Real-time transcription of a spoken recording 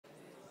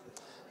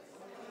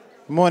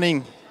Good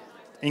morning,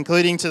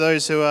 including to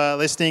those who are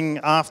listening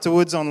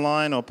afterwards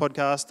online or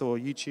podcast or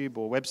YouTube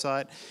or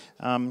website.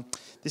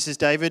 This is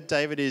David.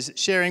 David is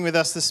sharing with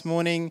us this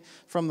morning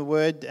from the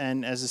Word,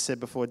 and as I said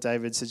before,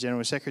 David's the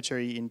General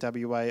Secretary in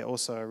WA,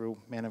 also a real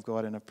man of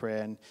God and of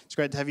prayer. And it's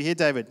great to have you here,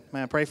 David.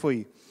 May I pray for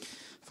you?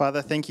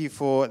 Father, thank you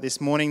for this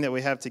morning that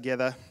we have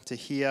together to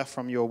hear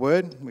from your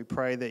Word. We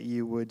pray that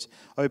you would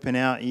open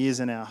our ears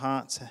and our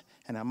hearts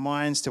and our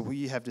minds to what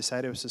you have to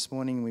say to us this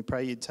morning. We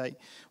pray you'd take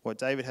what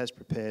David has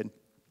prepared,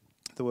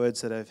 the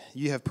words that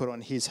you have put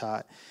on his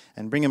heart,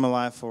 and bring them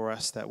alive for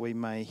us, that we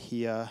may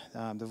hear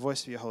the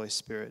voice of your Holy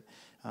Spirit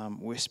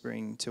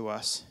whispering to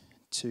us,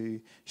 to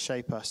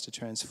shape us, to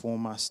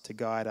transform us, to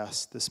guide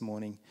us this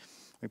morning.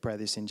 We pray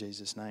this in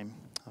Jesus' name.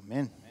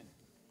 Amen.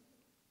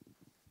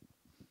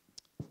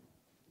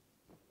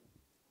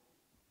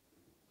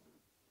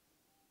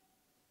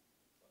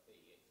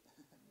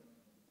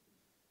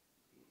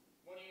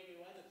 Morning,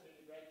 everyone. It's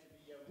really great to be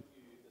here with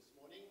you this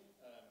morning.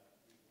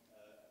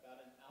 About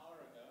an hour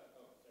ago.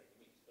 Sorry, can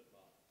we just put my.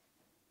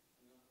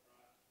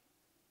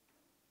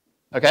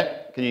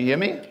 Okay, can you hear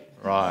me?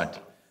 Right.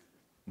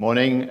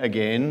 Morning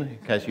again,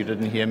 in case you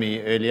didn't hear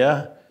me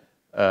earlier.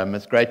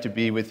 It's great to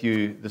be with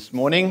you this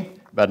morning.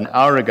 About an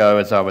hour ago,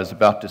 as I was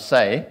about to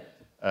say,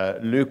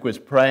 Luke was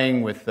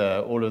praying with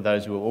all of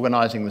those who were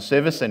organizing the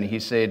service, and he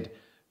said,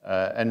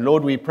 and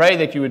Lord, we pray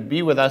that you would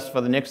be with us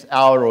for the next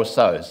hour or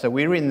so. So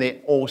we're in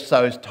the or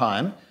so's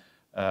time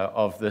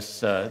of this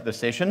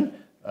session.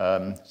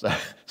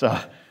 So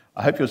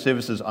I hope your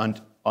services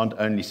aren't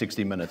only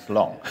 60 minutes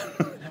long,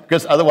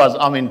 because otherwise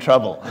I'm in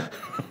trouble.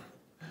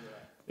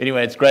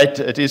 Anyway, it's great.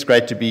 It is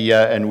great to be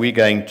here, and we're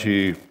going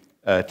to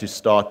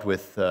start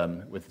with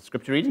the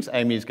scripture readings.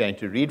 Amy is going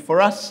to read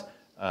for us.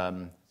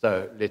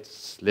 So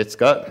let's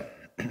go.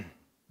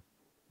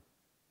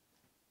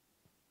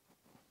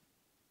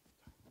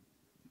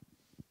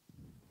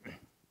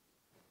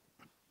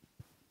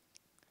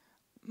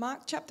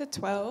 Mark chapter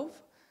 12,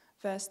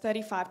 verse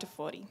 35 to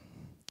 40.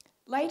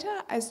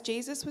 Later, as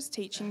Jesus was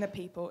teaching the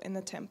people in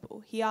the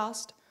temple, he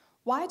asked,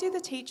 "Why do the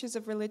teachers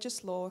of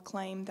religious law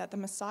claim that the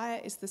Messiah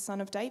is the son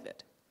of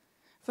David?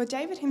 For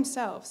David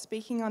himself,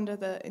 speaking under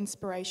the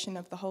inspiration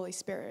of the Holy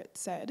Spirit,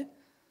 said,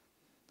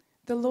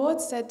 'The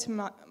Lord said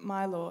to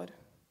my Lord,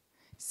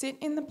 sit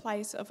in the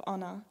place of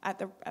honor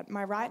at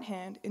my right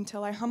hand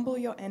until I humble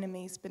your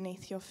enemies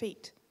beneath your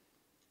feet.'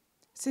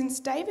 Since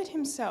David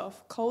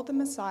himself called the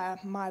Messiah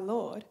my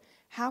Lord,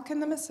 how can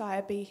the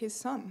Messiah be his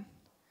son?"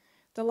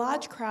 The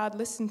large crowd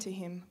listened to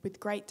him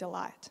with great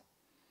delight.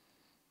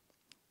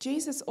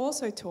 Jesus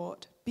also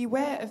taught,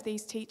 "Beware of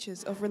these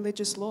teachers of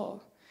religious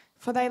law,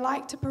 for they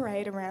like to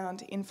parade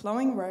around in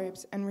flowing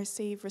robes and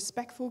receive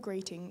respectful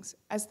greetings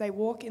as they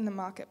walk in the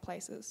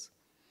marketplaces,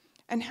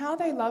 and how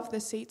they love the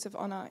seats of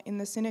honor in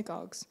the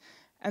synagogues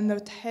and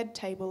the head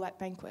table at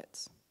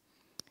banquets.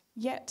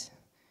 Yet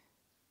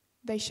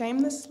they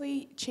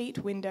shamelessly cheat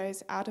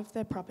widows out of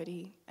their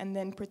property and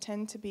then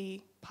pretend to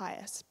be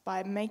pious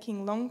by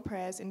making long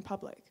prayers in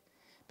public.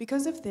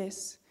 Because of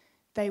this,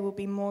 they will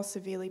be more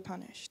severely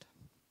punished."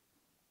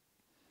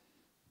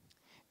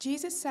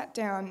 Jesus sat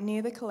down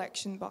near the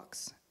collection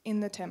box in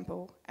the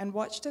temple and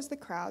watched as the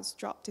crowds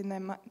dropped in their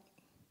money.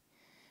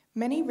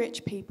 Many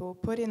rich people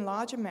put in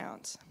large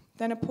amounts.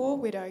 Then a poor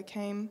widow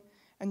came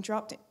and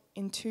dropped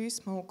in 2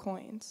 small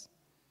coins.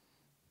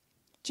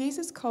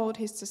 Jesus called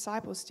his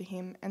disciples to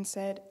him and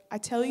said, "I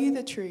tell you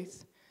the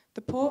truth,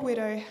 the poor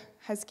widow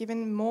has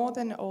given more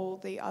than all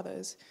the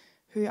others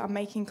who are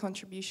making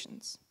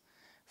contributions.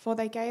 For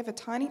they gave a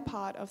tiny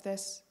part of their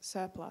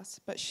surplus,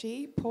 but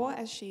she, poor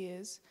as she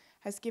is,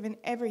 has given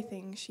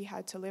everything she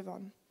had to live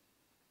on."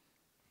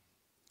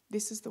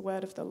 This is the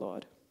word of the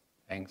Lord.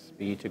 Thanks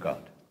be to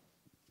God.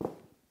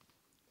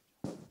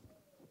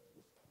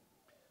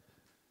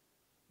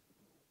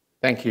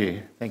 Thank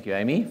you,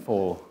 Amy,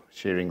 for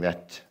sharing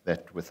that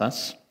with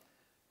us.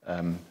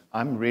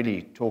 I'm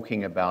really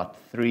talking about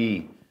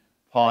 3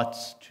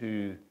 parts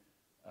to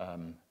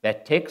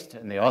that text,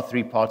 and there are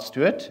 3 parts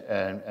to it,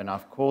 and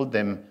I've called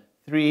them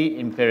 3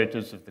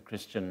 imperatives of the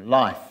Christian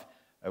life,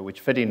 which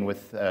fit in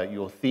with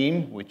your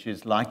theme, which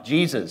is like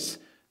Jesus.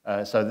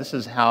 So this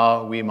is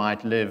how we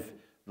might live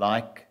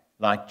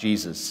like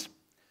Jesus.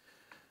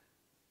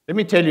 Let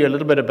me tell you a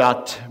little bit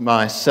about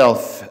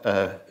myself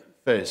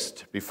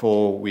first,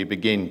 before we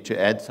begin to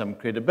add some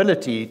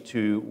credibility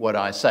to what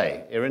I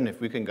say. Erin, if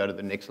we can go to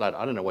the next slide.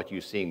 I don't know what you're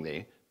seeing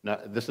there. No,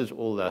 this is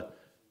all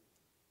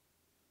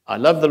I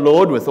love the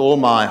Lord with all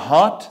my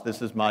heart.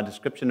 This is my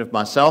description of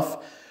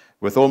myself.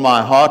 With all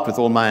my heart, with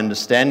all my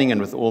understanding,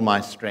 and with all my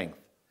strength.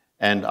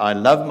 And I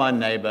love my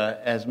neighbor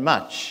as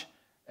much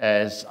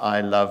as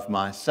I love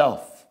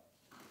myself.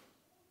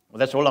 Well,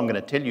 that's all I'm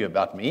going to tell you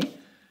about me,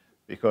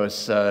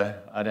 because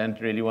I don't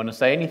really want to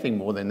say anything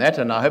more than that,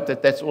 and I hope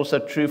that that's also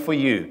true for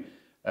you.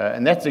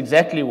 And that's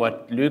exactly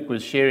what Luke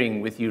was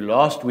sharing with you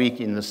last week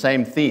in the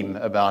same theme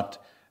about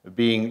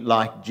being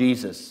like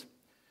Jesus.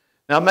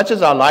 Now, much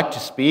as I like to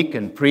speak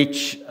and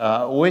preach, I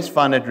always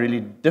find it really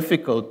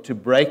difficult to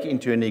break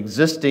into an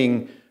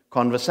existing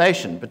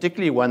conversation,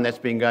 particularly one that's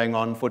been going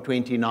on for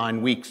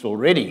 29 weeks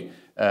already,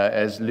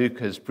 as Luke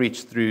has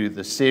preached through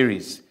the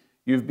series.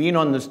 You've been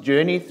on this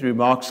journey through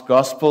Mark's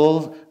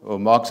gospel, or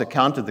Mark's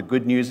account of the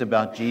good news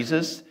about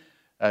Jesus.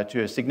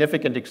 To a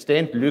significant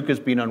extent, Luke has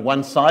been on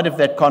one side of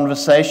that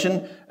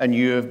conversation, and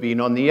you have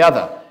been on the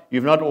other.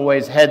 You've not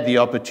always had the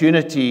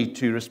opportunity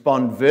to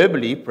respond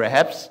verbally,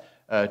 perhaps,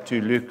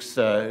 to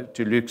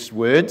Luke's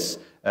words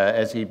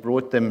as he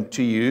brought them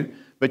to you,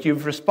 but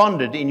you've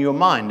responded in your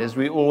mind, as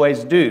we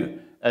always do,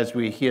 as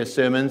we hear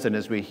sermons and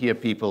as we hear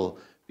people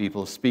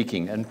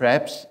speaking. And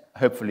perhaps,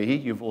 hopefully,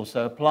 you've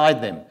also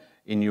applied them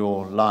in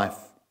your life.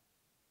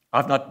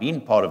 I've not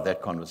been part of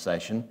that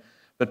conversation,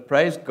 but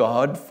praise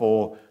God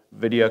for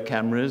video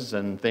cameras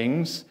and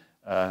things,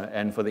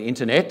 and for the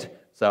internet.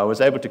 So I was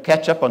able to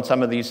catch up on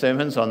some of these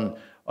sermons on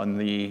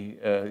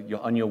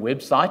your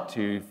website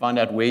to find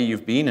out where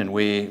you've been and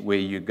where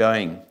you're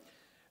going.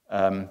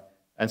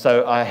 And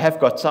so I have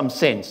got some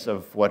sense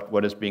of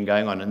what has been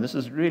going on. And this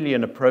is really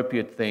an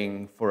appropriate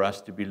thing for us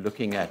to be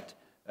looking at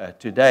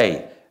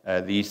today.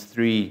 These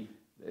three,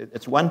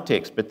 it's one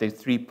text, but there's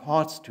three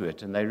parts to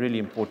it, and they're really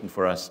important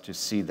for us to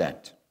see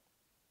that.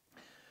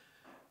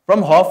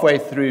 From halfway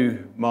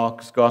through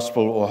Mark's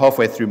Gospel, or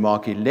halfway through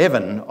Mark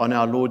 11, on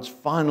our Lord's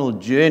final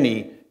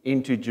journey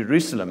into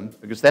Jerusalem,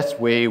 because that's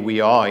where we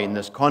are in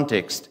this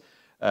context,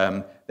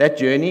 that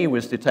journey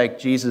was to take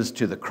Jesus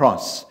to the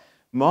cross.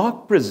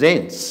 Mark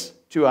presents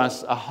to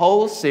us a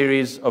whole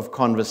series of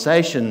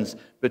conversations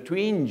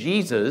between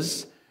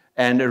Jesus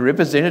and a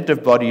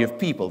representative body of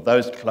people,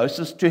 those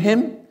closest to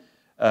him,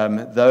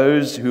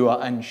 those who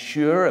are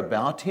unsure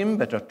about him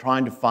but are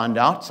trying to find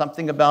out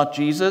something about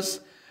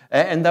Jesus,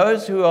 and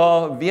those who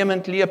are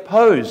vehemently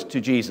opposed to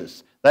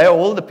Jesus. They are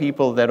all the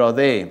people that are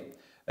there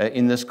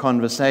in this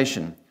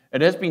conversation.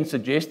 It has been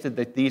suggested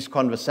that these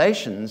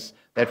conversations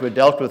that were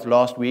dealt with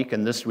last week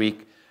and this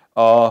week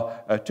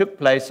took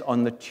place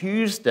on the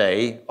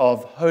Tuesday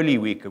of Holy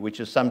Week, which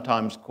is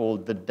sometimes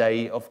called the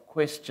Day of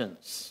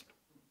Questions.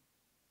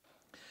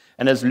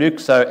 And as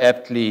Luke so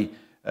aptly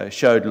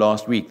showed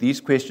last week,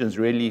 these questions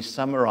really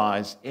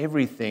summarize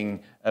everything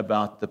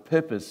about the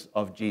purpose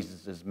of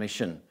Jesus'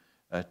 mission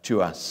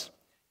to us.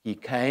 He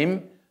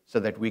came so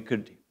that we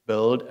could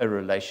build a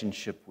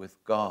relationship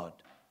with God.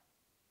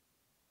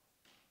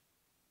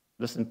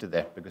 Listen to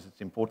that, because it's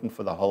important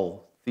for the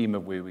whole theme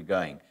of where we're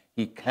going.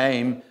 He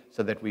came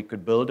so that we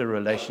could build a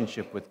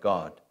relationship with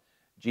God.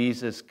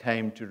 Jesus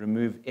came to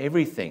remove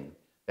everything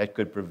that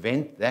could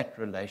prevent that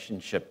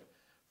relationship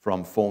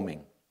from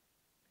forming.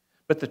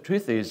 But the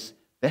truth is,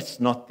 that's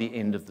not the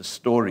end of the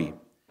story.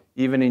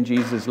 Even in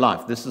Jesus'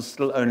 life, this is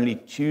still only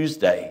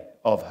Tuesday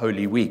of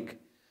Holy Week.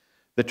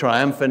 The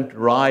triumphant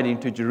ride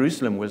into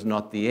Jerusalem was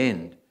not the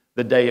end.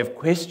 The day of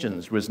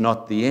questions was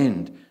not the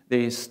end.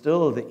 There is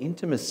still the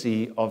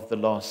intimacy of the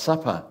Last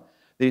Supper.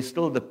 There's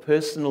still the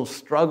personal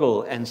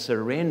struggle and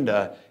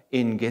surrender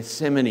in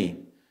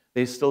Gethsemane.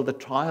 There's still the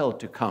trial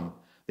to come.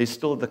 There's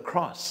still the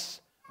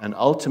cross, and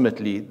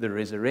ultimately the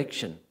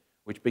resurrection,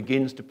 which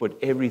begins to put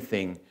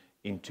everything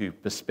into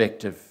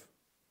perspective.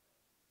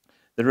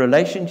 The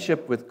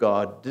relationship with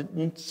God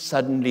didn't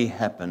suddenly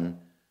happen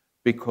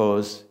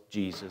because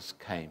Jesus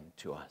came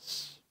to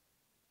us.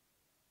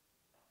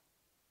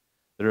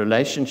 The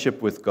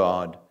relationship with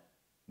God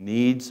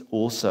needs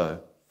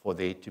also for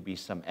there to be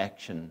some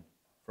action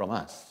from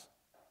us,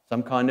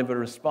 some kind of a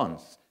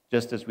response,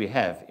 just as we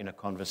have in a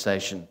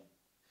conversation.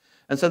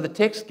 And so the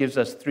text gives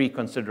us three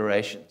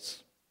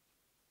considerations.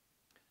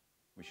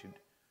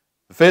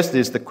 The first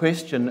is the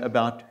question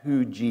about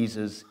who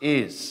Jesus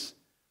is.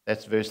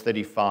 That's verse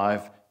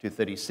 35 to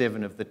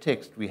 37 of the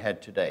text we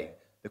had today.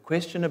 The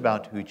question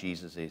about who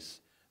Jesus is.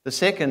 The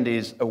second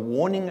is a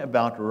warning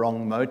about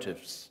wrong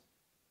motives.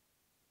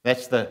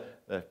 That's the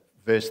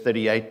verse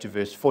 38 to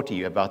verse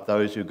 40 about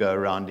those who go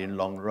around in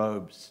long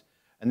robes.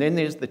 And then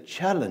there's the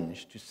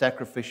challenge to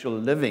sacrificial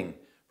living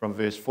from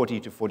verse 40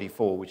 to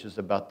 44, which is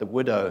about the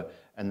widow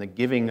and the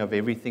giving of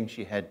everything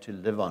she had to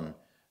live on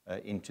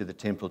into the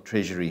temple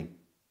treasury.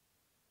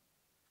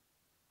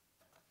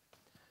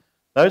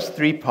 Those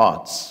three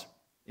parts,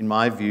 in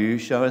my view,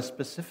 show us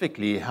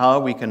specifically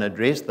how we can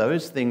address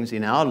those things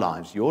in our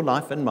lives, your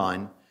life and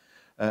mine,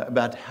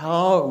 about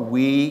how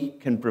we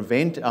can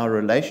prevent our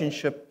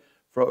relationship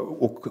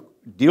or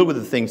deal with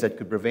the things that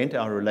could prevent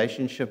our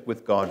relationship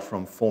with God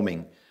from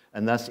forming,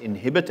 and thus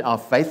inhibit our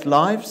faith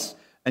lives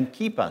and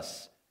keep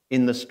us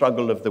in the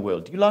struggle of the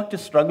world. Do you like to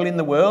struggle in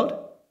the world?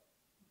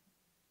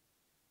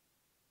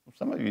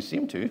 Some of you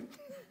seem to.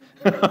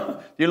 Do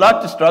you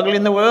like to struggle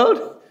in the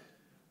world?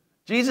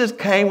 Jesus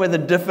came with a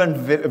different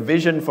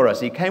vision for us.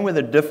 He came with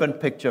a different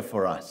picture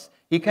for us.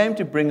 He came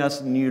to bring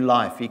us new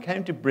life. He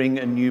came to bring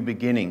a new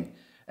beginning.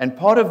 And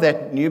part of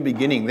that new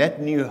beginning,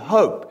 that new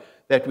hope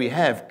that we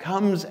have,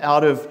 comes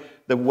out of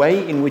the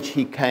way in which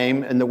he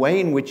came and the way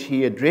in which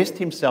he addressed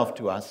himself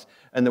to us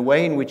and the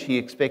way in which he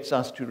expects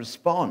us to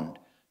respond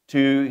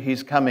to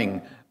his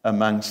coming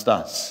amongst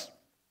us.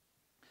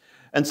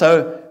 And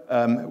so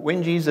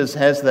when Jesus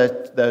has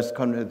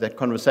that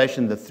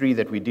conversation, the three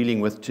that we're dealing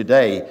with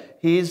today,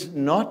 he's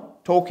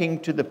not talking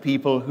to the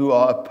people who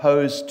are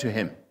opposed to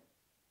him.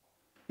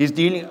 He's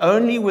dealing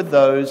only with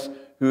those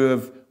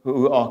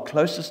who are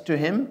closest to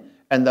him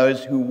and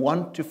those who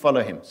want to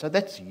follow him. So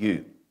that's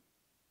you.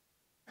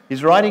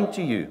 He's writing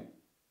to you.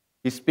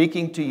 He's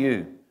speaking to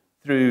you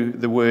through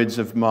the words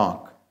of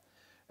Mark.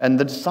 And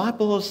the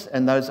disciples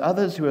and those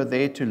others who are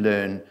there to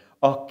learn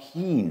are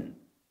keen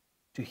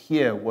to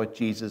hear what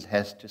Jesus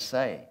has to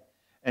say.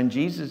 And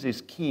Jesus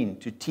is keen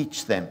to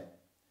teach them.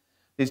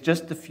 There's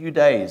just a few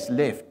days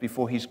left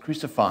before he's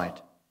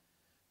crucified.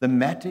 The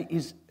matter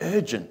is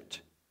urgent.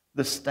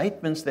 The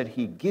statements that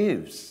he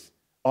gives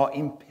are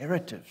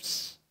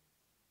imperatives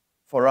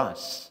for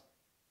us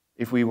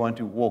if we want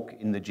to walk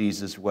in the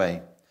Jesus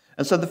way.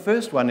 And so the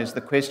first one is the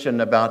question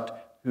about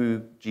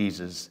who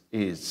Jesus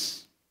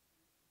is.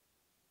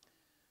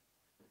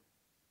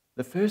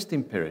 The first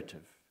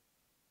imperative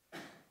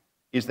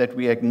is that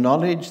we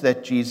acknowledge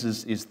that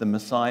Jesus is the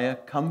Messiah,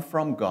 come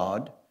from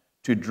God,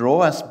 to draw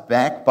us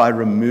back by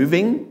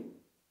removing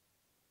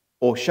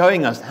or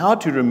showing us how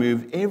to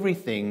remove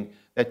everything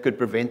that could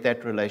prevent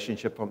that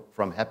relationship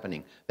from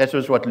happening. That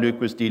was what Luke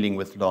was dealing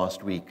with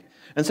last week.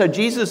 And so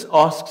Jesus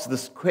asks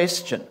this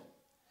question: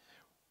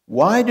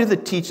 why do the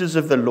teachers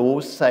of the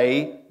law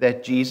say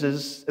that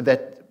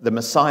the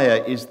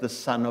Messiah is the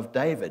son of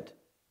David?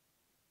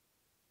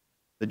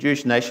 The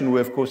Jewish nation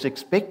were, of course,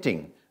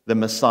 expecting the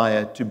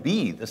Messiah to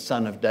be the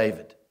son of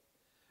David.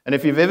 And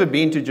if you've ever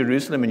been to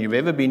Jerusalem and you've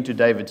ever been to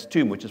David's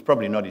tomb, which is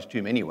probably not his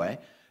tomb anyway,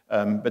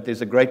 but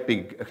there's a great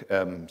big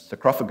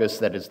sarcophagus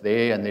that is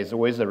there, and there's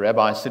always a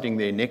rabbi sitting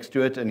there next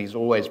to it, and he's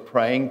always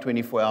praying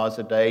 24 hours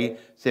a day,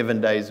 7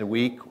 days a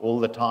week, all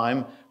the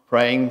time,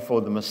 praying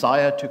for the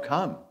Messiah to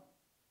come.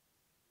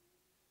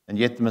 And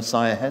yet the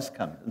Messiah has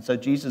come. And so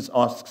Jesus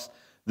asks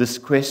this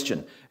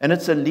question. And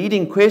it's a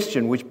leading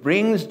question which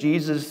brings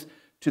Jesus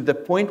to the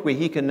point where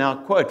he can now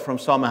quote from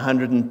Psalm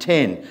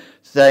 110,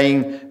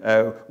 saying,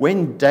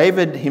 when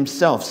David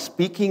himself,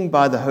 speaking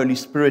by the Holy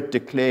Spirit,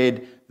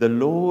 declared, "The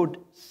Lord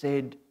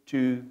said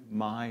to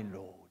my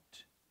Lord."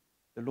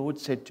 The Lord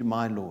said to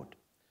my Lord.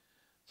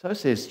 So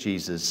says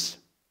Jesus,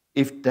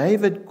 if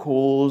David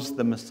calls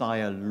the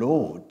Messiah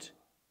Lord,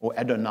 or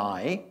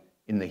Adonai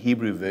in the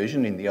Hebrew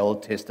version in the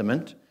Old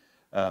Testament,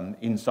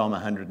 in Psalm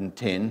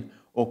 110,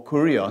 or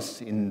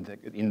Kurios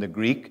in the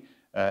Greek,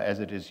 as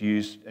it is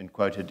used and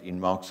quoted in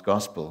Mark's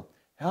Gospel,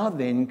 how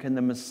then can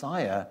the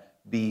Messiah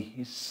be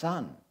his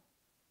son?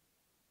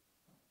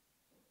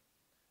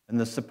 And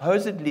the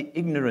supposedly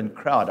ignorant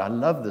crowd, I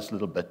love this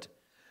little bit,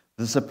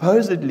 the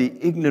supposedly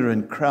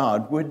ignorant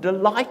crowd were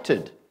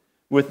delighted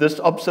with this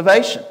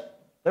observation.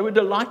 They were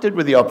delighted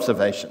with the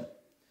observation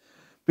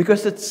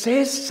because it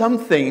says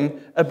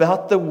something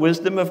about the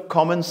wisdom of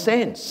common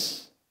sense.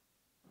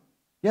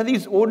 Yeah,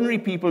 these ordinary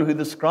people who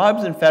the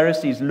scribes and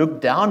Pharisees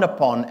looked down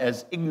upon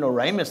as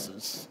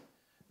ignoramuses,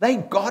 they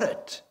got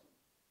it.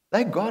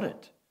 They got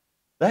it.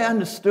 They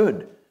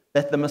understood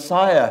that the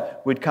Messiah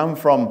would come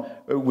from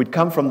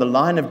the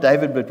line of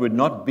David, but would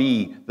not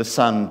be the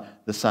son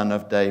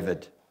of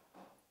David.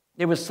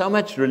 There was so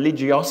much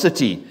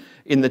religiosity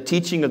in the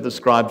teaching of the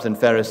scribes and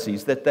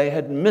Pharisees that they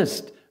had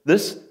missed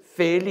this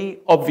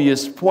fairly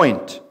obvious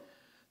point.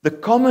 The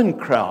common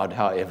crowd,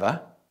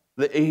 however,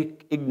 the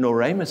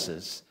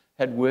ignoramuses,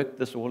 had worked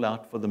this all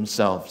out for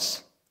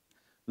themselves.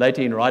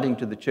 Later, in writing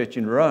to the church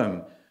in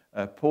Rome,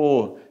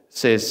 Paul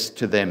says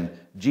to them,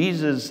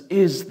 Jesus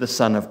is the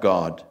Son of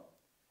God.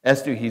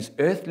 As to his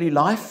earthly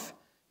life,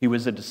 he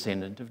was a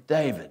descendant of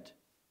David.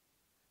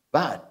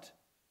 But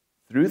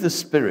through the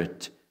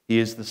Spirit, he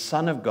is the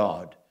Son of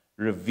God,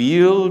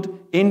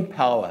 revealed in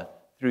power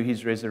through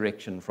his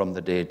resurrection from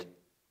the dead.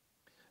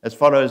 As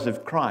followers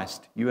of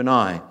Christ, you and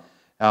I,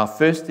 our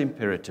first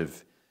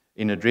imperative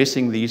in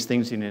addressing these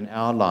things in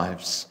our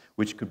lives,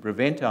 which could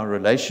prevent our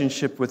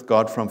relationship with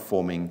God from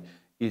forming,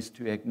 is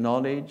to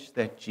acknowledge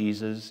that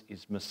Jesus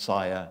is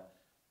Messiah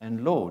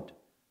and Lord.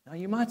 Now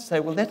you might say,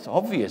 well, that's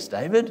obvious,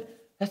 David.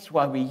 That's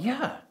why we're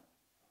here.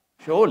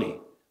 Surely.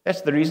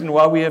 That's the reason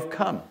why we have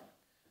come.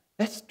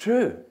 That's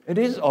true. It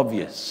is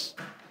obvious.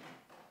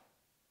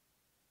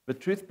 But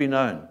truth be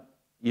known,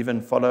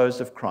 even followers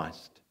of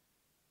Christ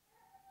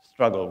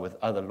struggle with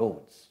other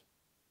lords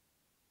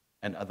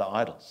and other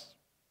idols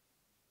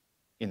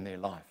in their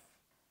life.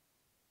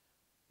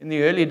 In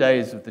the early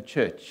days of the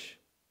church,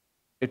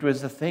 it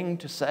was a thing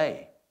to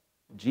say,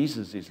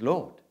 Jesus is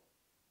Lord.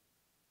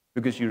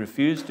 Because you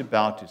refuse to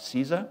bow to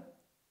Caesar,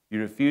 you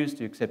refuse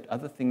to accept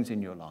other things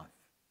in your life.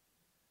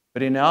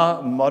 But in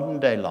our modern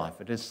day life,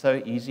 it is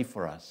so easy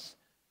for us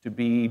to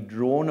be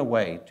drawn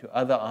away to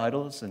other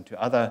idols and to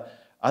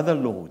other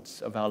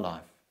lords of our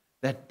life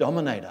that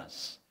dominate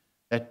us,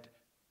 that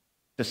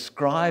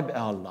describe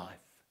our life,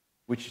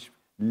 which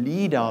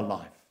lead our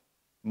life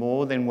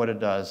more than what it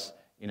does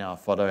in our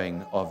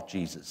following of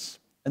Jesus.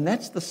 And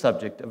that's the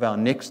subject of our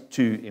next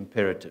two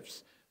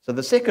imperatives. So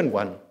the second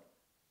one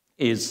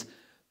is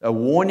a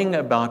warning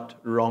about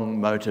wrong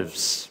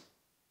motives.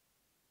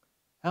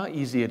 How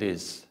easy it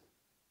is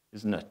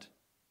isn't it,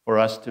 for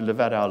us to live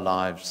out our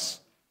lives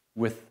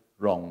with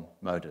wrong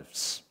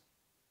motives.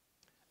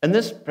 And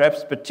this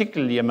perhaps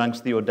particularly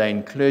amongst the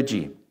ordained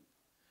clergy.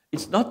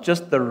 It's not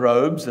just the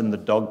robes and the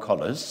dog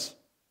collars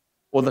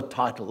or the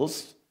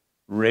titles,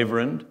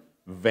 Reverend,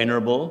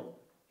 Venerable,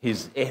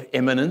 His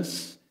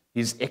Eminence,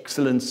 His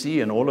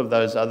Excellency, and all of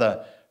those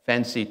other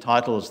fancy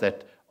titles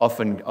that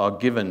often are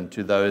given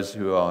to those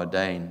who are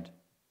ordained.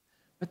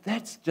 But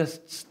that's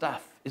just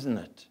stuff, isn't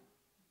it?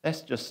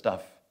 That's just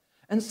stuff.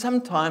 And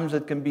sometimes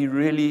it can be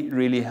really,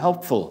 really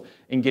helpful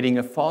in getting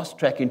a fast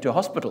track into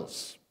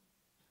hospitals,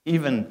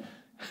 even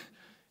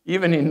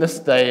in this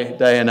day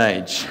and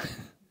age.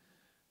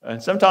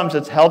 And sometimes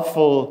it's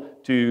helpful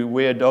to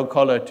wear a dog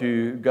collar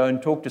to go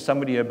and talk to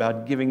somebody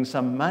about giving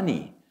some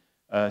money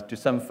to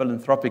some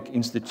philanthropic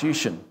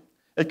institution.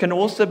 It can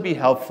also be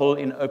helpful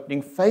in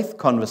opening faith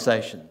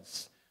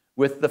conversations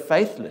with the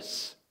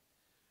faithless.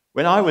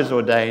 When I was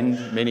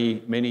ordained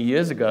many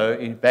years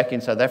ago, back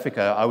in South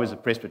Africa, I was a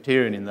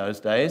Presbyterian in those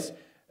days,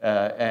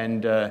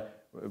 and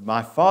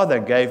my father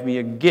gave me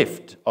a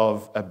gift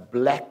of a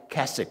black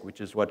cassock,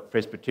 which is what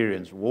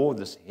Presbyterians wore,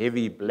 this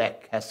heavy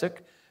black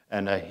cassock,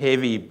 and a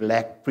heavy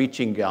black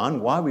preaching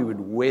gown. Why we would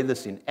wear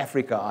this in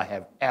Africa, I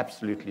have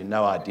absolutely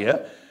no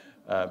idea.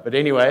 But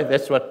anyway,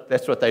 that's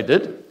what they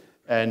did.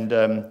 And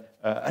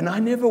I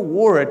never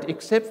wore it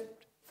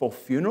except for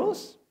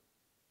funerals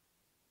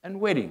and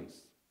weddings.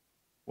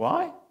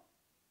 Why?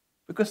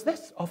 Because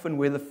that's often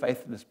where the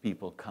faithless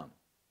people come.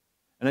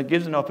 And it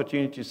gives an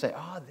opportunity to say,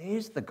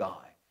 there's the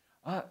guy.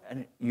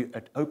 And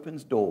it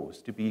opens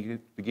doors to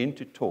begin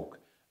to talk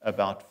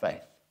about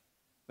faith.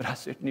 But I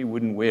certainly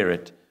wouldn't wear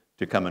it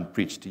to come and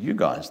preach to you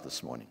guys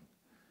this morning.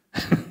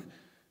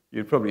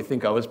 You'd probably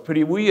think I was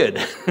pretty weird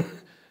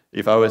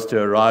if I was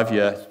to arrive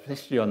here,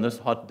 especially on this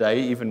hot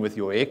day, even with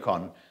your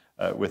aircon,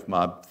 with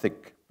my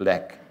thick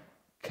black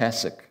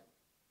cassock.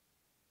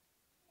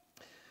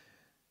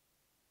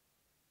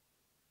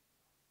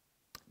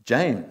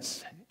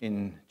 James,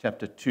 in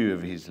chapter 2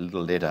 of his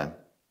little letter,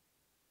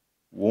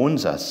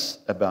 warns us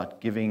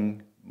about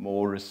giving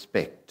more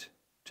respect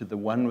to the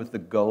one with the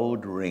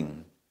gold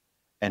ring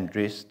and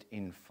dressed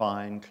in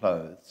fine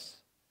clothes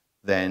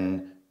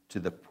than to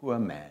the poor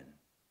man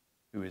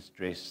who is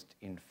dressed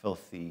in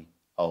filthy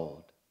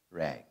old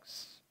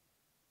rags.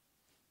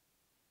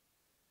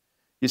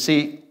 You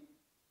see,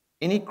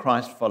 any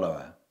Christ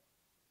follower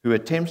who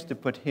attempts to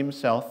put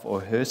himself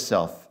or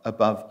herself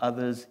above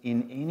others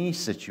in any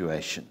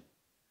situation,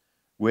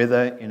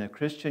 whether in a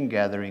Christian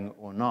gathering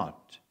or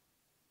not,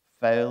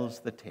 fails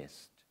the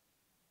test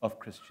of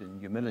Christian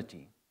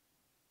humility.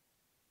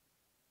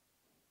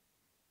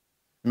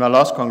 In my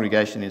last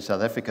congregation in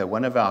South Africa,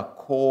 one of our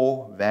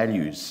core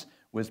values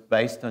was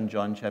based on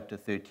John chapter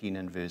 13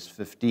 and verse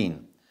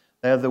 15.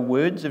 They are the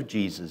words of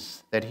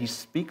Jesus that he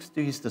speaks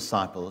to his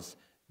disciples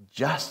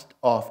just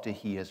after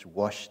he has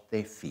washed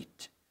their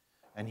feet.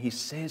 And he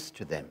says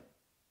to them,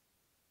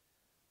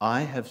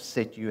 I have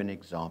set you an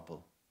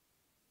example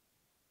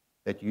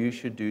that you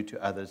should do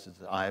to others as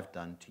I have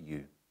done to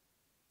you.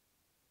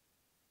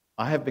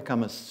 I have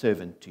become a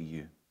servant to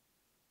you.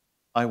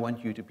 I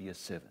want you to be a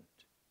servant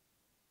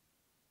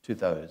to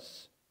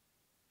those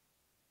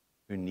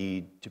who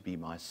need to be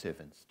my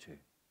servants too.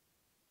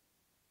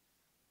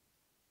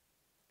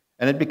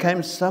 And it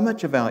became so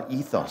much of our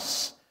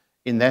ethos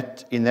in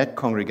that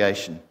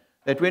congregation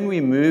that when we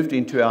moved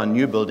into our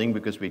new building,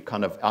 because we'd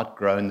kind of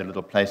outgrown the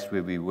little place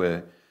where we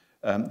were,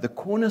 the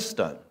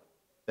cornerstone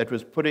that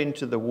was put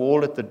into the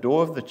wall at the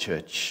door of the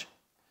church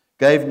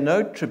gave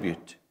no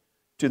tribute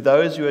to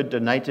those who had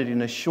donated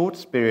in a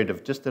short period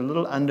of just a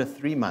little under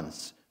 3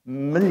 months,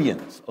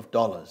 millions of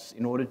dollars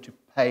in order to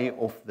pay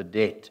off the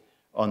debt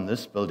on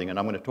this building. And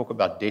I'm going to talk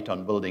about debt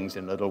on buildings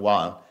in a little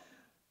while.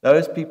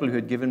 Those people who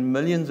had given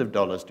millions of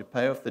dollars to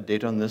pay off the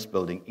debt on this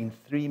building in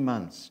 3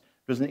 months.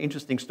 It was an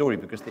interesting story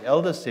because the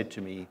elders said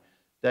to me,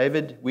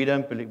 David, we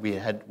don't believe we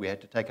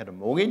had to take out a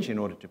mortgage in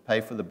order to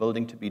pay for the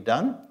building to be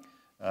done.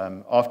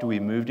 After we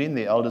moved in,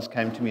 the elders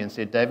came to me and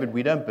said, David,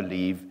 we don't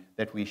believe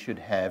that we should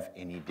have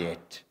any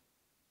debt.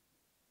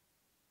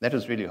 That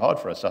was really hard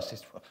for us. I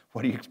said, well,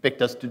 what do you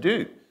expect us to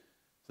do?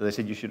 So they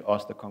said, you should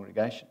ask the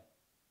congregation.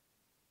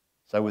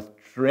 So with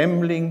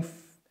trembling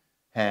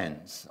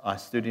hands, I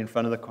stood in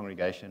front of the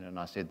congregation and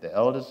I said, the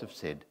elders have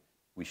said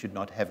we should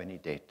not have any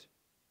debt.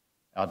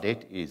 Our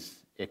debt is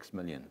X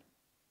million.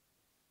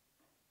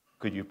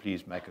 Could you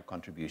please make a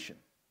contribution?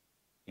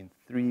 In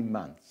 3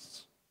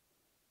 months,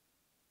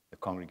 the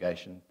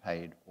congregation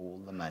paid all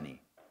the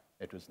money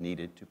that was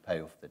needed to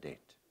pay off the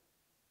debt.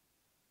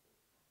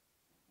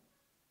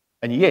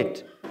 And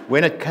yet,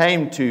 when it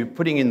came to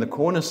putting in the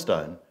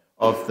cornerstone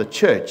of the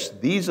church,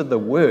 these are the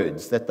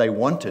words that they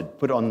wanted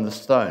put on the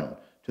stone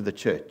to the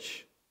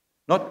church.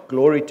 Not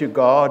glory to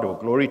God or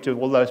glory to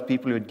all those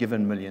people who had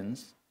given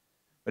millions,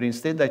 but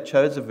instead they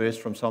chose a verse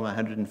from Psalm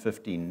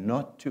 115,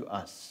 not to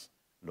us,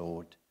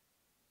 Lord,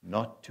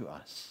 not to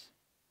us,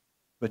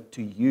 but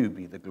to you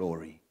be the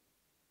glory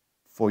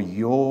for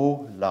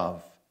your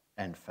love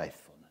and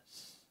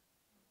faithfulness.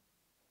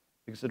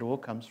 Because it all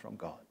comes from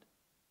God.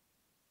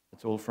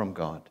 It's all from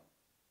God.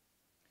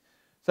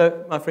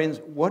 So, my friends,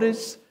 what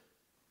is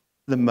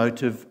the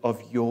motive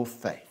of your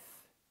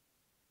faith?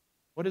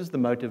 What is the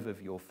motive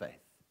of your faith?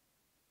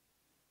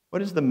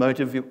 What is the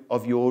motive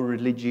of your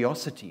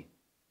religiosity?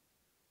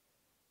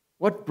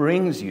 What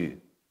brings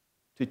you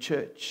to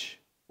church?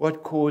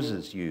 What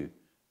causes you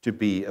to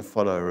be a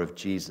follower of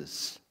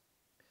Jesus?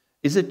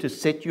 Is it to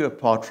set you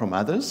apart from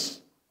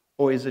others,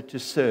 or is it to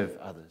serve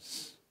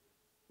others?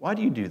 Why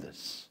do you do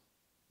this?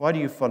 Why do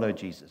you follow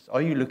Jesus?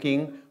 Are you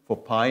looking for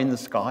pie in the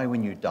sky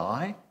when you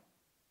die?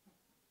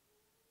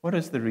 What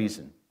is the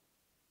reason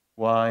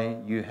why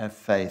you have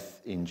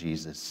faith in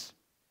Jesus?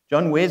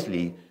 John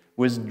Wesley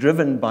was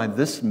driven by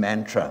this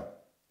mantra: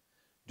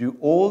 do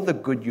all the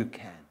good you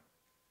can,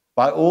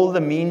 by all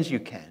the means you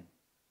can,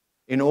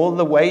 in all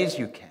the ways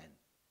you can,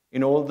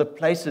 in all the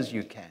places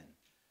you can,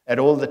 at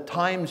all the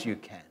times you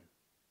can,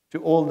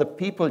 to all the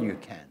people you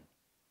can,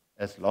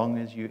 as long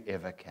as you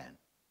ever can.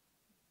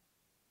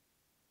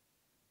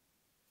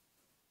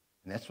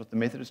 And that's what the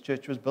Methodist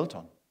Church was built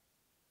on.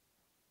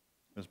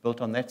 It was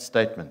built on that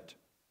statement.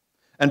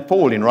 And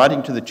Paul, in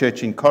writing to the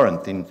church in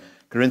Corinth, in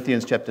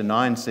Corinthians chapter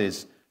 9,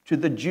 says, to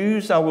the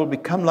Jews I will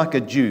become like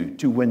a Jew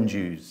to win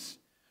Jews.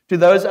 To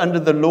those under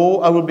the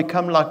law I will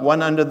become like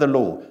one under the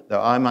law,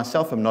 though I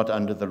myself am not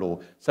under the law,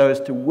 so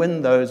as to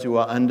win those who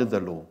are under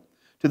the law.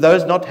 To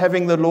those not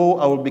having the law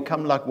I will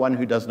become like one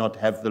who does not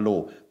have the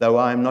law, though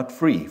I am not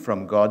free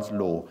from God's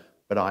law,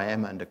 but I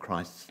am under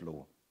Christ's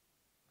law,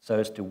 so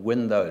as to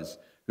win those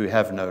who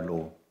have no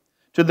law.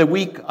 To the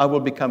weak I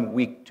will become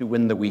weak to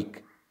win the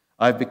weak.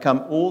 I have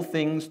become all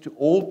things to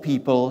all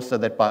people, so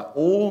that by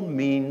all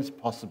means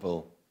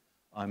possible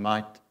I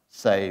might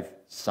save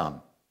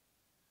some.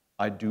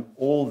 I do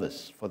all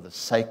this for the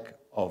sake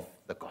of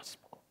the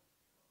gospel.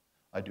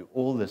 I do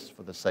all this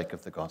for the sake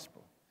of the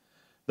gospel.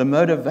 The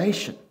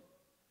motivation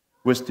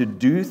was to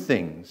do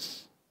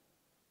things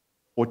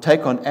or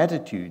take on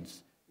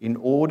attitudes in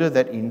order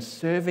that in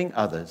serving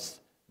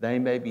others they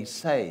may be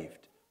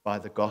saved by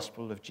the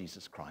gospel of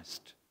Jesus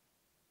Christ.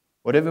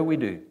 Whatever we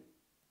do,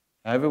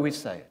 however we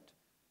say it,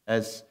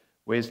 as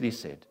Wesley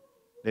said,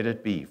 let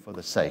it be for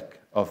the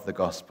sake of the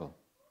gospel.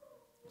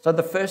 So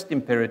the first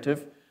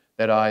imperative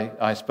that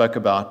I spoke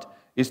about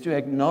is to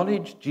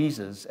acknowledge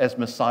Jesus as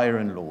Messiah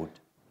and Lord.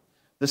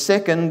 The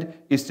second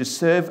is to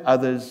serve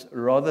others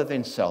rather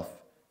than self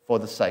for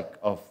the sake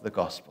of the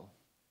gospel.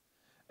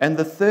 And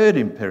the third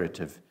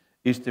imperative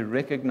is to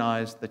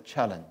recognize the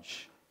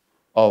challenge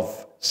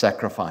of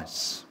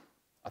sacrifice.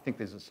 I think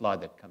there's a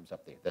slide that comes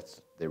up there.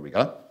 There we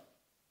go.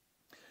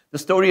 The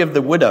story of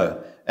the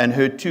widow and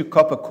her 2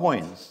 copper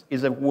coins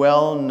is a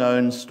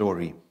well-known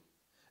story,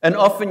 and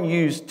often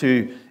used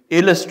to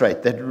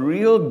illustrate that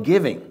real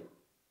giving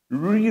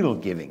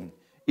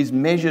is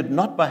measured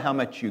not by how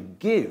much you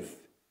give,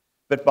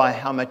 but by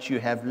how much you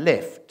have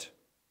left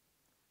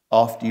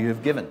after you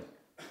have given.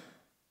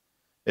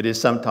 It is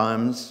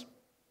sometimes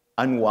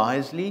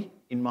unwisely,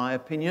 in my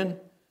opinion,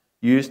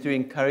 used to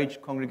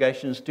encourage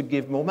congregations to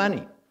give more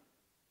money.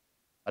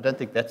 I don't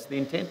think that's the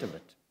intent of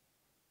it.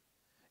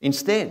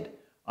 Instead,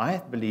 I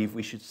believe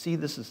we should see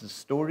this as a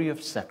story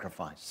of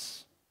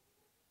sacrifice.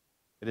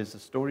 It is a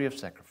story of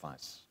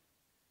sacrifice.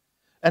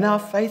 And our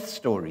faith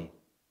story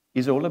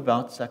is all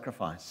about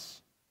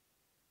sacrifice.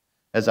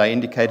 As I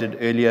indicated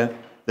earlier,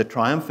 the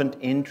triumphant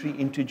entry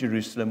into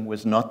Jerusalem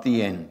was not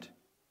the end.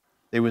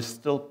 There was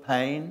still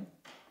pain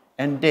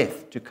and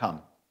death to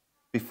come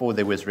before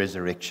there was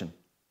resurrection.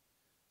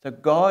 So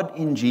God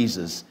in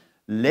Jesus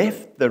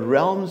left the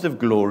realms of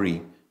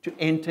glory to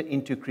enter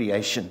into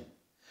creation.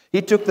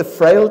 He took the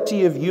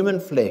frailty of human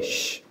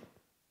flesh.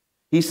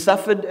 He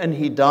suffered and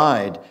he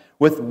died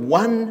with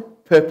one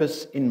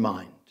purpose in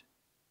mind.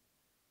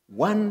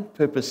 One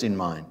purpose in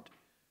mind: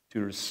 to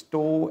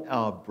restore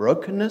our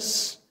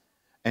brokenness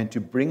and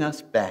to bring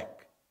us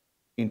back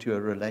into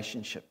a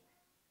relationship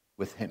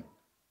with Him.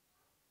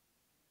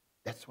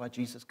 That's why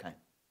Jesus came.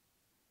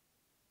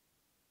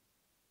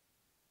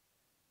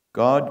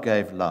 God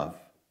gave love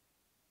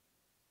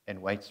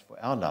and waits for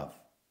our love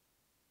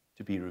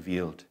to be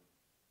revealed.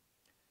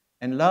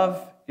 And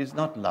love is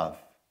not love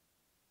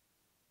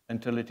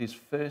until it is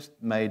first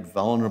made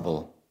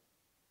vulnerable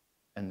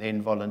and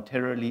then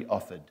voluntarily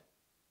offered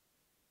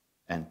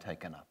and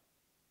taken up.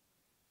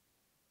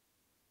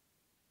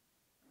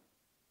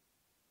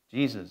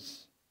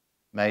 Jesus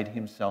made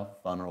himself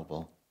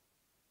vulnerable.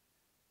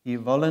 He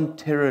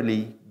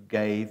voluntarily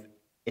gave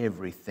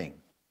everything.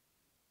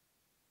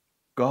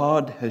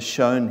 God has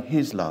shown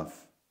his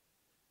love.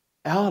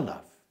 Our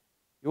love,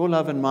 your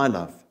love and my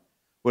love,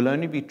 will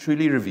only be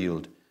truly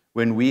revealed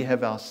when we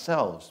have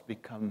ourselves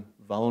become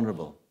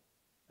vulnerable.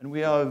 And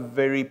we are a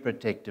very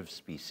protective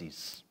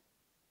species.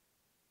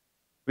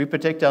 We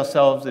protect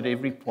ourselves at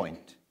every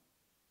point,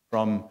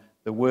 from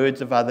the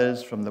words of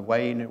others, from the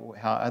way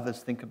how others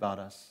think about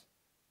us.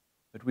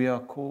 But we are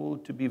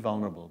called to be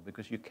vulnerable,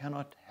 because you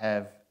cannot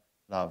have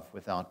love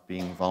without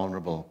being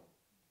vulnerable.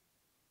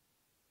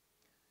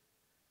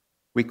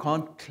 We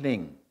can't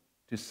cling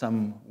to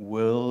some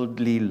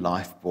worldly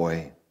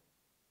lifebuoy,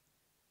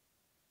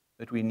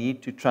 but we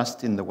need to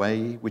trust in the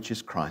way which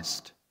is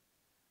Christ,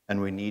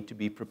 and we need to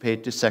be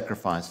prepared to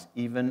sacrifice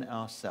even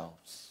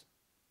ourselves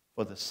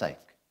for the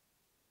sake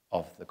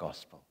of the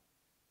gospel.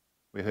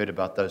 We heard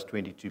about those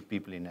 22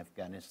 people in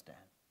Afghanistan.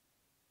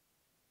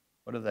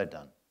 What have they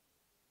done?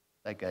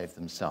 They gave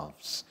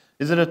themselves.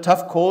 Is it a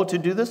tough call to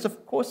do this?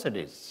 Of course it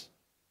is.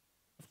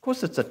 Of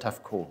course it's a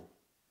tough call.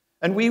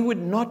 And we would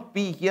not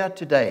be here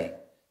today.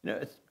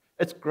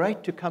 It's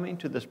great to come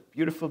into this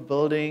beautiful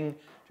building,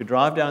 to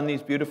drive down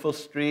these beautiful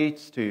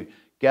streets, to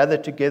gather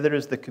together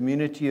as the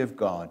community of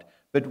God.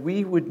 But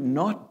we would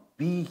not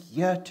be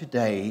here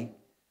today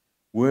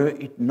were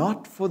it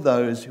not for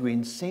those who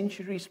in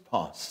centuries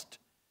past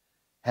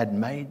had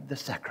made the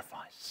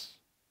sacrifice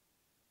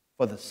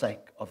for the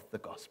sake of the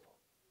gospel.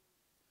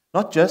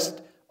 Not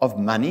just of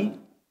money,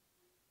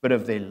 but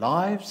of their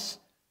lives,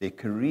 their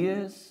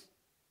careers,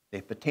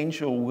 their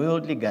potential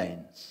worldly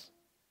gains.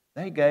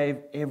 They gave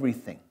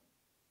everything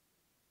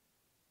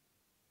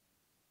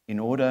in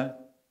order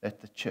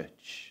that the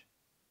church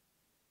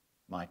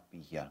might be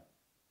here,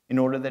 in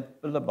order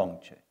that Billabong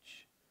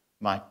Church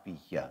might be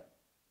here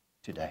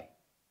today.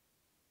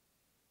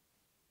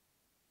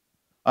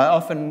 I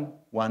often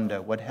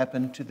wonder what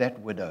happened to that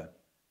widow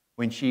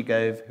when she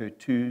gave her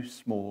 2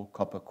 small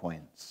copper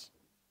coins.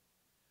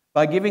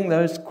 By giving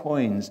those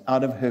coins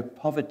out of her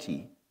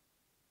poverty,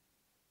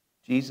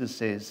 Jesus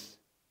says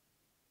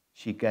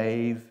she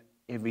gave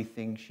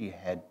everything she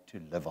had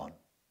to live on.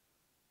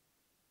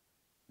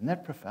 Isn't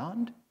that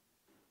profound?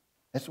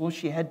 That's all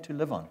she had to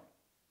live on.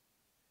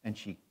 And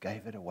she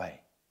gave it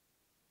away.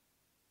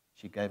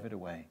 She gave it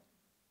away.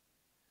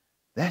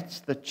 That's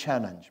the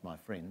challenge, my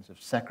friends,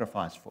 of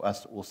sacrifice for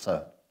us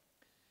also.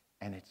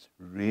 And it's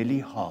really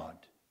hard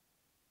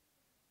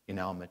in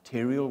our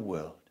material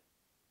world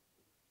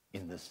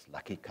in this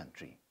lucky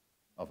country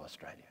of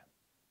Australia.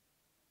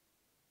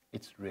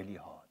 It's really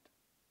hard.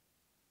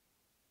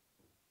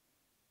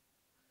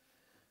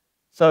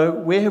 So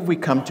where have we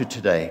come to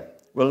today?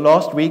 Well,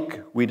 last week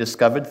we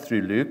discovered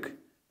through Luke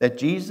that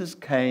Jesus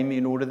came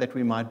in order that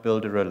we might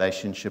build a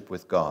relationship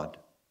with God.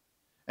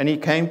 And he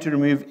came to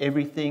remove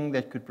everything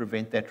that could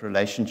prevent that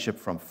relationship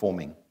from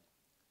forming.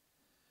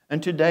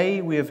 And today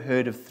we have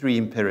heard of 3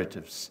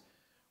 imperatives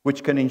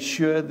which can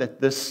ensure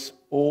that this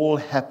all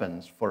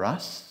happens for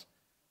us,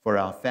 for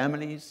our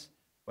families,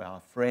 for our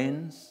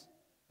friends,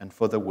 and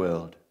for the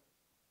world.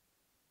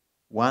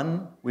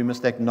 1, we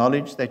must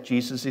acknowledge that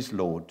Jesus is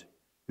Lord,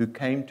 who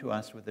came to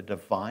us with a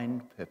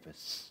divine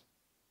purpose.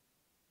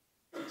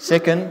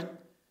 2,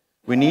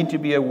 we need to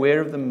be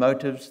aware of the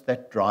motives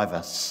that drive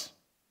us.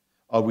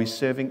 Are we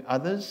serving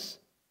others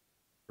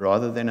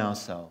rather than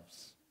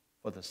ourselves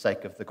for the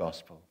sake of the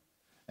gospel?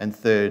 And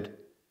 3,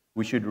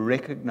 we should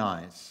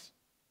recognize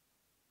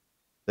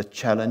the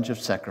challenge of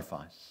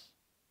sacrifice,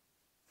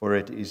 for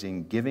it is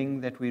in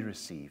giving that we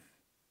receive,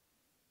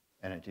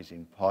 and it is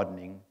in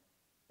pardoning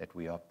that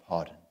we are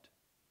pardoned,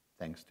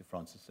 thanks to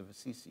Francis of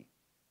Assisi.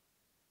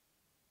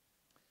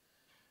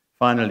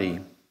 Finally,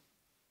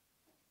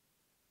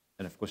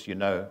 and of course you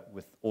know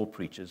with all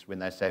preachers, when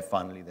they say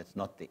finally, that's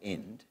not the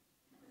end.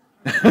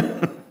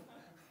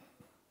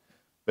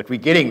 But we're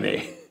getting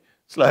there,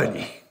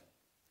 slowly.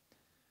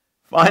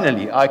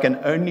 Finally, I can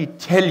only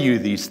tell you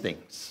these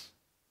things,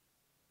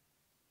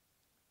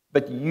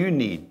 but you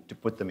need to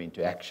put them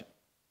into action.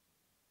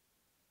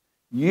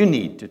 You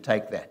need to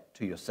take that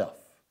to yourself.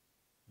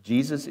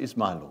 Jesus is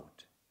my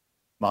Lord.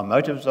 My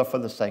motives are for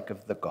the sake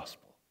of the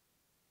gospel.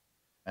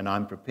 And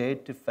I'm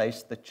prepared to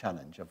face the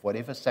challenge of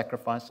whatever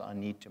sacrifice I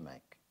need to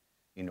make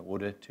in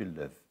order to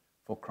live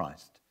for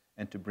Christ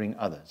and to bring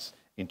others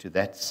into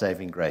that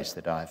saving grace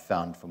that I have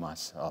found for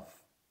myself.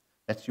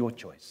 That's your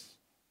choice.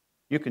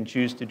 You can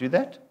choose to do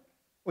that,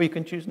 or you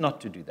can choose not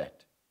to do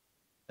that.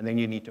 And then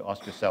you need to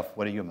ask yourself,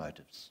 what are your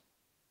motives?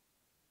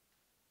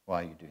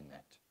 Why are you doing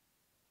that?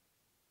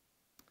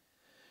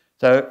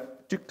 So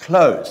to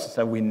close,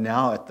 so we're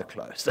now at the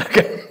close,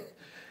 okay?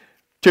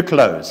 To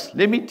close,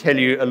 let me tell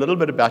you a little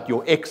bit about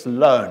your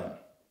ex-loan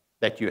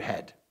that you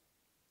had,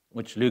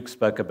 which Luke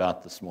spoke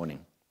about this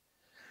morning.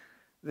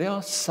 There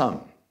are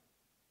some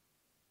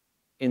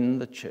in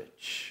the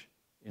church,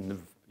 in the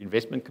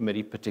investment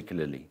committee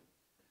particularly,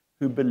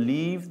 who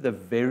believe the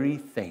very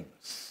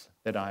things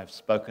that I have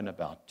spoken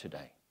about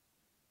today.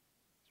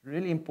 It's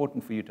really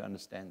important for you to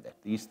understand that.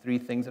 These 3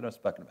 things that I've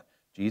spoken about.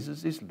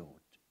 Jesus is Lord.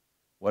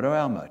 What are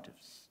our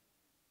motives?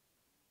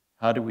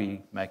 How do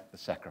we make the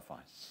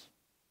sacrifice?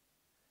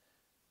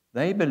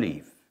 They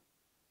believe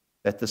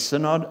that the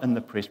synod and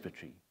the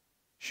presbytery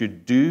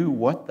should do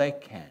what they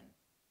can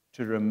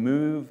to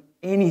remove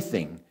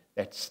anything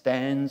that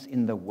stands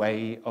in the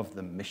way of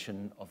the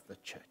mission of the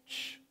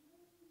church.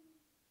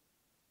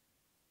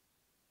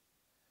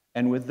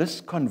 And with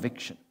this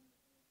conviction,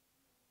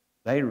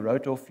 they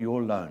wrote off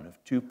your loan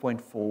of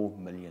 $2.4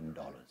 million.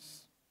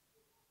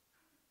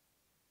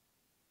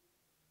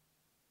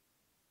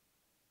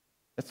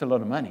 That's a lot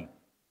of money.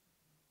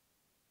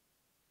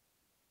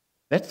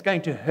 That's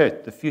going to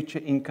hurt the future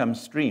income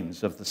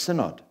streams of the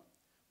synod,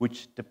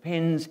 which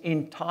depends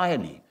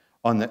entirely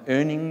on the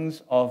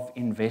earnings of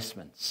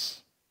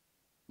investments.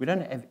 We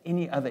don't have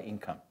any other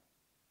income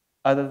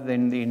other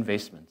than the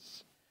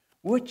investments,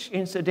 which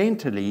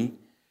incidentally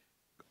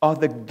are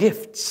the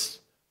gifts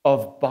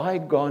of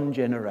bygone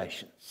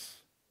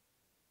generations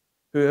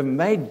who have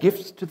made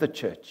gifts to the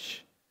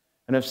church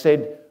and have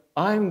said,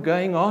 I'm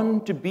going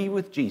on to be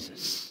with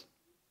Jesus,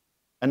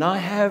 and I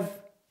have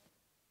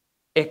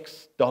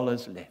X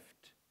dollars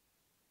left.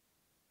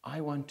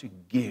 I want to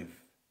give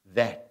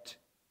that,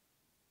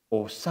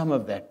 or some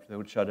of that,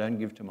 which I don't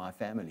give to my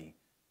family,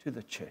 to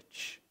the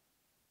church.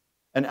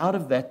 And out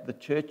of that, the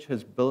church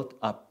has built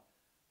up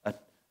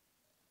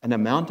an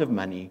amount of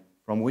money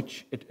from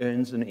which it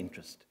earns an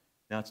interest.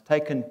 Now, it's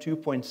taken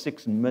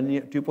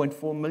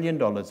 $2.4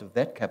 million of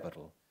that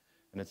capital,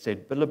 and it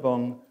said,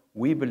 Billabong,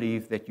 we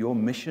believe that your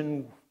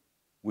mission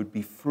would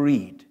be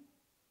freed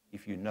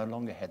if you no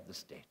longer had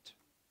this debt. Is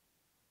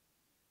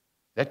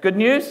that good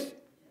news?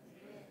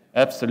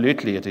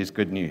 Absolutely, it is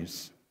good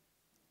news.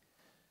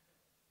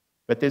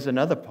 But there's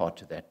another part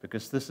to that,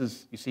 because this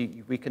is, you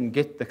see, we can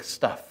get the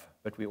stuff,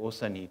 but we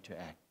also need to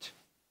act.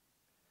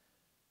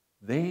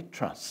 Their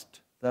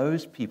trust,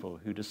 those people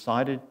who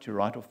decided to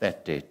write off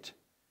that debt,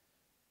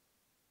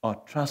 are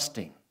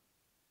trusting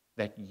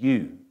that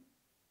you,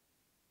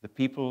 the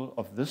people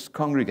of this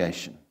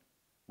congregation,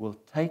 will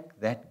take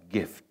that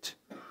gift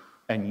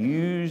and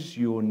use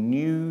your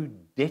new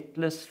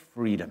debtless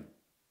freedom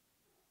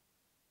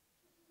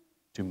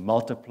to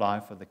multiply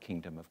for the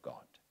kingdom of God.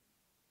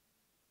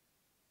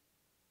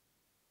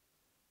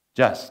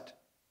 Just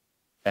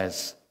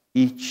as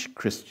each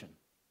Christian,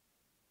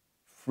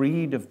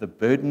 freed of the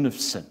burden of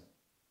sin,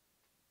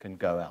 can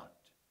go out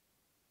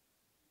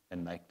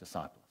and make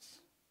disciples.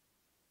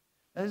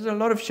 There's a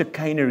lot of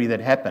chicanery that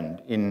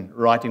happened in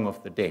writing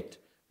off the debt,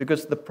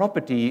 because the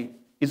property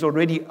is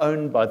already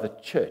owned by the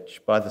church,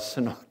 by the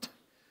synod.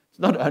 It's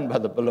not owned by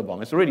the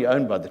Billabong, it's already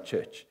owned by the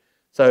church.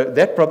 So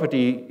that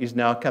property is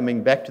now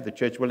coming back to the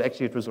church. Well,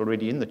 actually, it was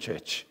already in the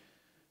church.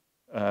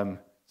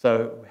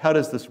 So how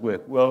does this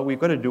work? Well, we've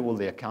got to do all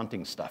the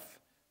accounting stuff.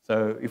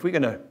 So if we're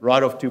going to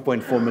write off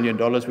 $2.4 million,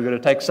 we've got to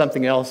take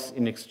something else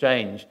in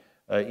exchange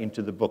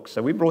into the books.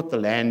 So we brought the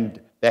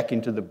land back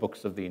into the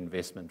books of the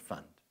investment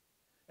fund.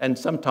 And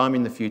sometime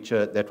in the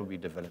future, that will be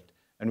developed.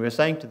 And we're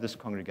saying to this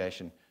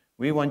congregation,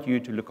 we want you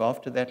to look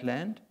after that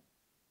land.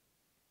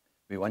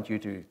 We want you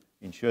to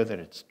ensure that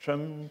it's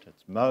trimmed,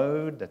 it's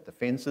mowed, that the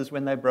fences,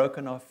 when they're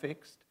broken, are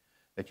fixed,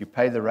 that you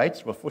pay the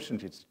rates. Well,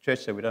 fortunately, it's a church,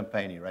 so we don't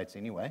pay any rates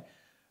anyway.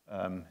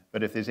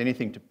 But if there's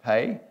anything to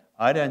pay,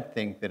 I don't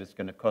think that it's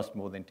going to cost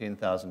more than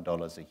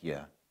 $10,000 a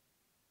year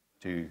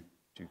to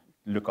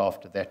look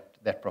after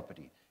that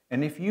property.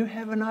 And if you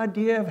have an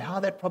idea of how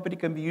that property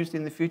can be used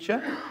in the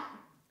future,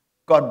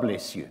 God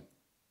bless you.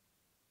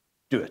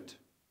 Do it.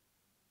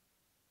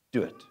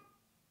 Do it.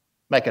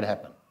 Make it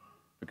happen,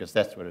 because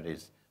that's what it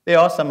is. There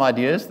are some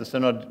ideas. The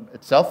synod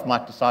itself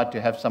might decide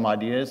to have some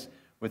ideas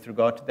with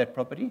regard to that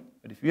property.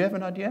 But if you have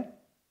an idea,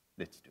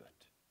 let's do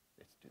it.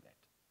 Let's do that.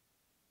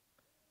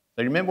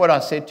 So remember what I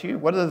said to you?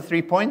 What are the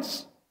 3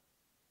 points?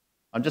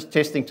 I'm just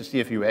testing to see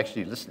if you were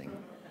actually listening.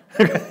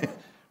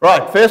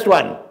 Right, first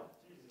one.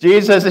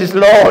 Jesus is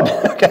Lord.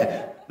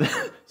 Okay.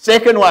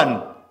 Second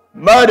one.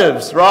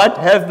 Motives, right?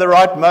 Have the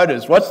right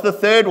motives. What's the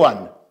third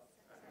one?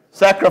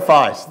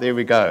 Sacrifice. There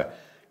we go.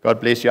 God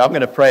bless you. I'm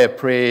going to pray a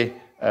prayer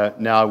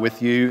now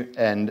with you.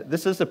 And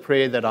this is a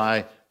prayer that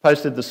I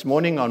posted this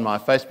morning on my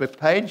Facebook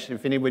page.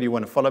 If anybody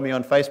want to follow me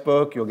on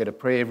Facebook, you'll get a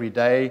prayer every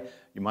day.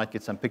 You might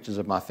get some pictures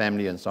of my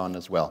family and so on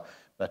as well.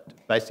 But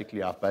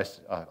basically,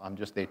 I'm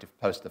just there to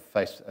post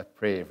a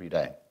prayer every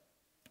day.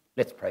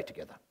 Let's pray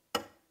together.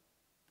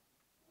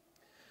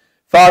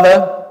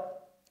 Father,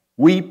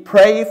 we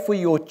pray for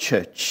your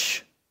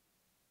church,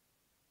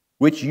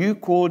 which you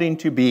called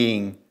into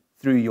being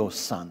through your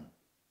Son.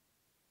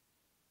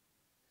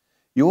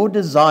 Your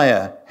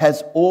desire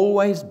has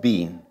always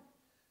been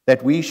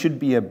that we should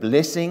be a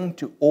blessing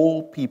to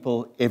all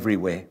people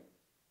everywhere.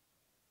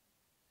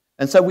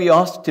 And so we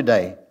ask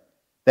today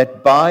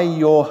that by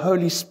your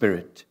Holy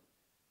Spirit,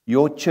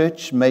 your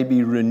church may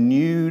be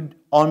renewed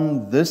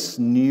on this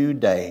new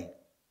day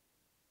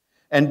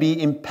and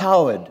be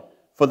empowered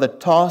for the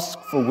task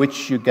for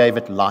which you gave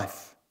it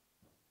life.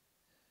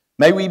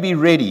 May we be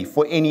ready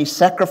for any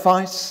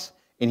sacrifice,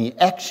 any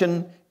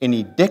action,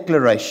 any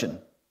declaration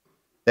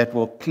that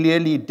will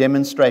clearly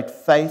demonstrate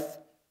faith,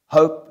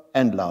 hope,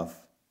 and love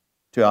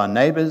to our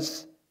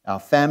neighbors, our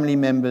family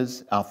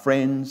members, our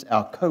friends,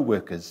 our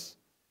co-workers,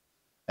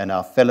 and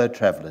our fellow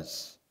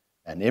travelers.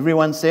 And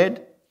everyone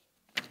said,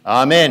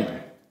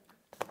 Amen.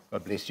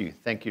 God bless you.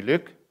 Thank you,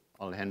 Luke.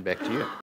 I'll hand back to you.